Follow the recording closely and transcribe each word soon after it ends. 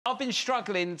I've been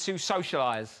struggling to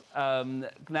socialise.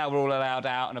 Now we're all allowed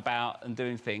out and about and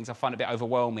doing things. I find it a bit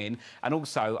overwhelming. And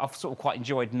also, I've sort of quite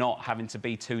enjoyed not having to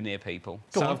be too near people.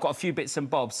 So I've got a few bits and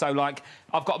bobs. So, like,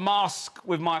 I've got a mask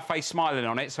with my face smiling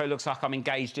on it, so it looks like I'm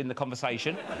engaged in the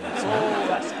conversation. Oh,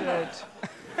 that's good.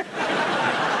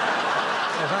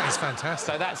 Oh, that is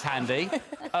fantastic. So that's handy.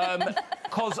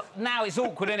 Because now it's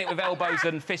awkward, isn't it, with elbows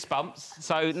and fist bumps.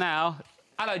 So now...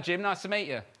 Hello, Jim. Nice to meet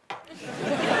you.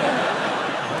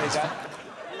 There you go.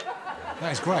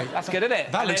 That is great. That's good, isn't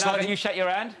it? That looks like... You shake your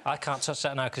hand? I can't touch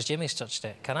that now because Jimmy's touched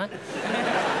it. Can I?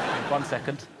 1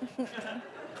 second.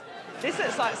 This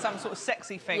looks like some sort of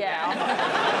sexy thing now.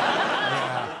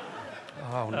 Yeah.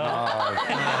 Oh, no. Oh,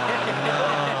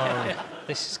 no.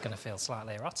 This is going to feel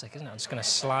slightly erotic, isn't it? I'm just going to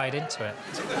slide into it.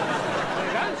 There you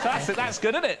go. That's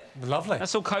good, isn't it? Lovely.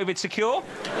 That's all COVID secure.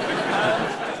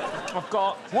 I've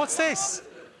got... What's this?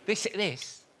 This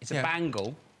is a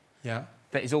bangle. Yeah.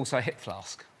 That is also a hip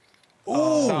flask.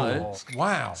 Oh, so,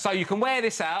 wow. So you can wear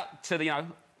this out to, you know,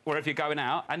 wherever you're going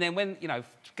out, and then when, you know,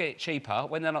 to get it cheaper,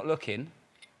 when they're not looking...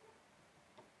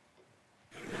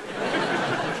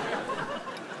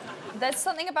 There's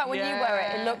something about when you wear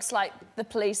it, it looks like the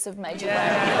police have made you wear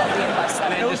it. You've got the invite.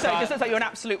 And also, it just looks like you're an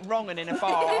absolute wrong'un in a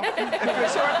bar. If you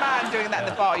saw a man doing that in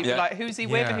the bar, you'd be like, who's he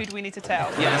with and who do we need to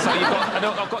tell? Yeah, so you've got...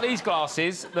 I've got these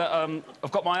glasses that I've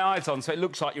got my eyes on, so it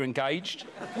looks like you're engaged.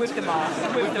 With the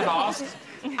mask. With the mask.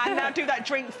 And now do that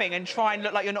drink thing and try and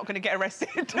look like you're not going to get arrested.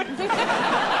 Do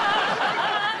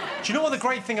you know what the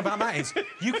great thing about that is?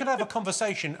 You can have a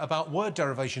conversation about word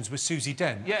derivations with Susie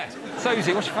Dent. Yeah.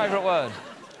 Susie, what's your favourite word?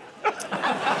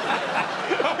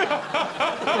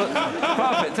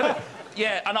 Perfect, isn't it?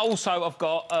 Yeah, and also I've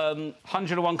got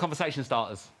 101 conversation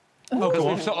starters. Oh, go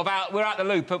on. We're out the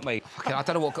loop, aren't we? Fucking, I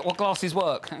don't know what glasses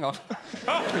work. Hang on.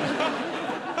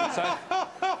 So,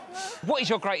 what is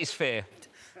your greatest fear?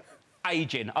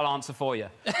 Ageing. I'll answer for you.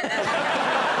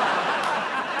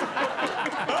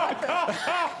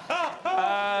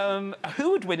 Who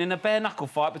would win in a bare-knuckle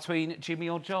fight between Jimmy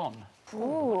or John? Ooh.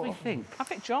 What do you think? I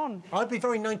pick John. I'd be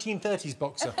very 1930s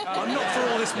boxer. I'm not for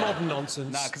all this modern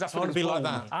nonsense. No, because that's I what want to be like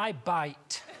that. I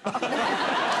bite.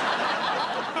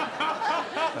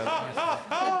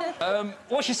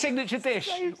 What's your signature dish,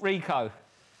 Rico?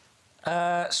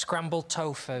 Scrambled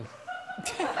tofu.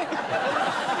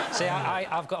 See,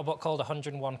 I've got a book called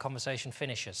 101 Conversation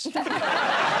Finishers.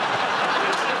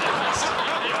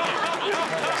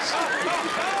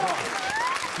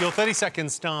 Your 30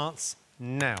 seconds starts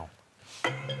now.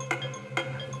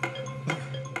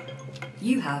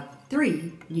 You have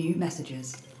 3 new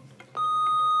messages.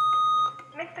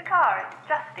 Mr. Carr, it's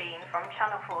Justine from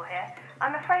Channel 4 here.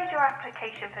 I'm afraid your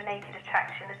application for naked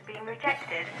attraction has been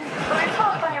rejected. But we've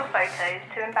passed on your photos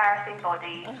to embarrassing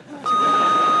bodies.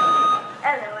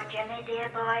 Hello, Jimmy, dear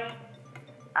boy.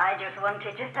 I just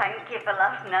wanted to thank you for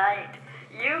last night.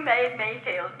 You made me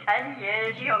feel 10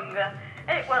 years younger.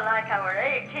 It was like I were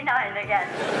 89 again.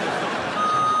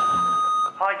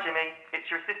 Hi, Jimmy. It's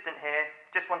your assistant here.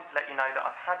 Just wanted to let you know that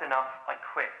I've had enough. I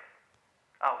quit.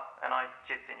 Oh, and I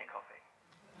jizzed in your coffee.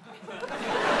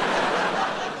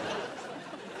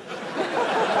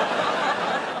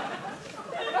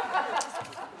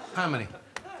 How many?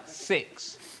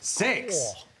 6. 6?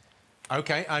 Oh.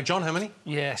 OK. John, how many?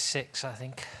 Yeah, 6, I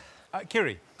think.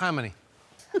 Kiri, how many?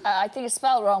 I think it's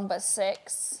spelled wrong, but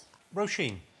 6.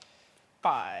 Roisin?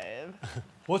 5.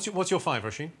 What's your 5,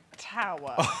 Roisin?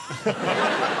 Tower.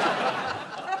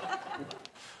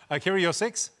 Kiri, your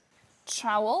 6?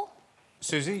 Trowel.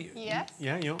 Susie? Yes.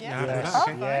 Yeah, you're Yes. happy with that?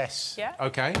 Okay. Yes. Yeah.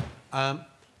 OK.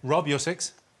 Rob, your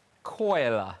 6?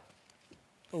 Coiler.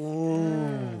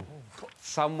 Ooh.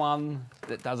 Someone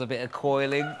that does a bit of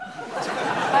coiling.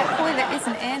 That coiler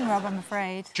isn't in, Rob, I'm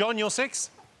afraid. John, your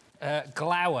 6?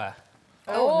 Glower.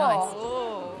 Oh, nice.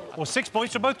 Oh. Well, 6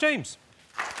 points to both teams.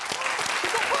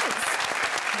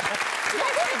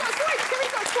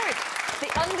 The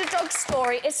underdog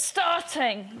story is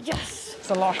starting. Yes.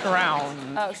 It's a lock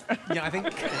around. Oh. Yeah, I think...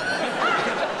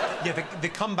 yeah, the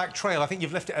comeback trail, I think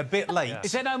you've left it a bit late. Yeah.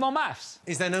 Is there no more maths?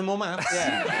 Is there no more maths?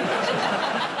 Yeah.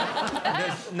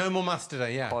 There's no more maths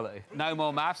today, yeah. Quality. No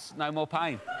more maths, no more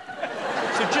pain.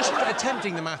 So just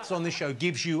attempting the maths on this show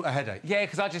gives you a headache? Yeah,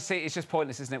 because I just see it's just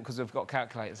pointless, isn't it? Because we've got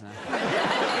calculators now.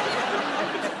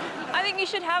 I think you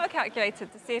should have a calculator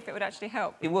to see if it would actually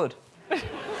help. It would.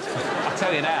 I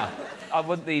tell you now, I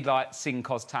wouldn't need, like, sin,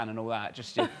 cos, tan and all that,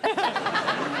 just the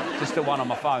one on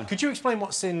my phone. Could you explain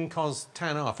what sin, cos,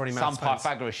 tan are for any maths Some fans?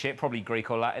 Pythagoras shit, probably Greek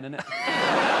or Latin, isn't it?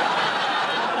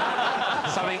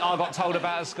 Something I got told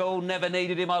about at school, never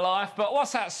needed in my life. But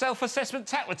what's that? Self-assessment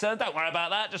tax return? Don't worry about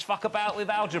that. Just fuck about with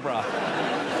algebra.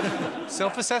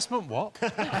 Self-assessment what?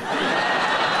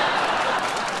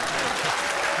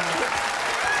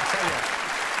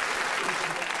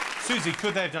 Susie,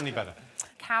 could they have done any better?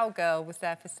 Cowgirl was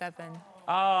there for 7.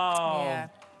 Oh. Yeah.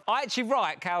 I actually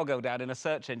write cowgirl down in a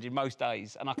search engine most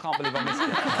days, and I can't believe I missed it.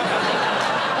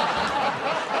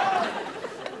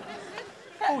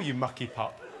 Oh, you mucky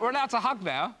pup. We're allowed to hug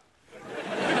now. You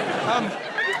can't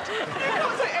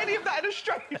say any of that in a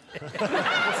straight.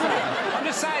 I'm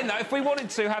just saying, though, if we wanted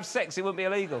to have sex, it wouldn't be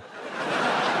illegal.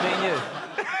 Me and you.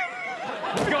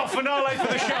 We've got a finale for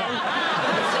the show.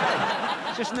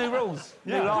 Just new rules,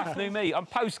 new life, new me. I'm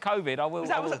post-COVID. I will.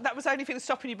 That was the only thing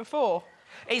stopping you before.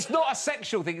 It's not a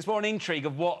sexual thing. It's more an intrigue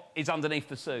of what is underneath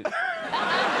the suit.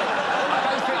 I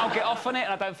don't think I'll get off on it,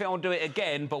 and I don't think I'll do it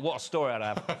again. But what a story I'd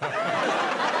have.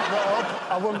 Rob,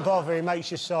 I wouldn't bother. He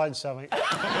makes you sign something.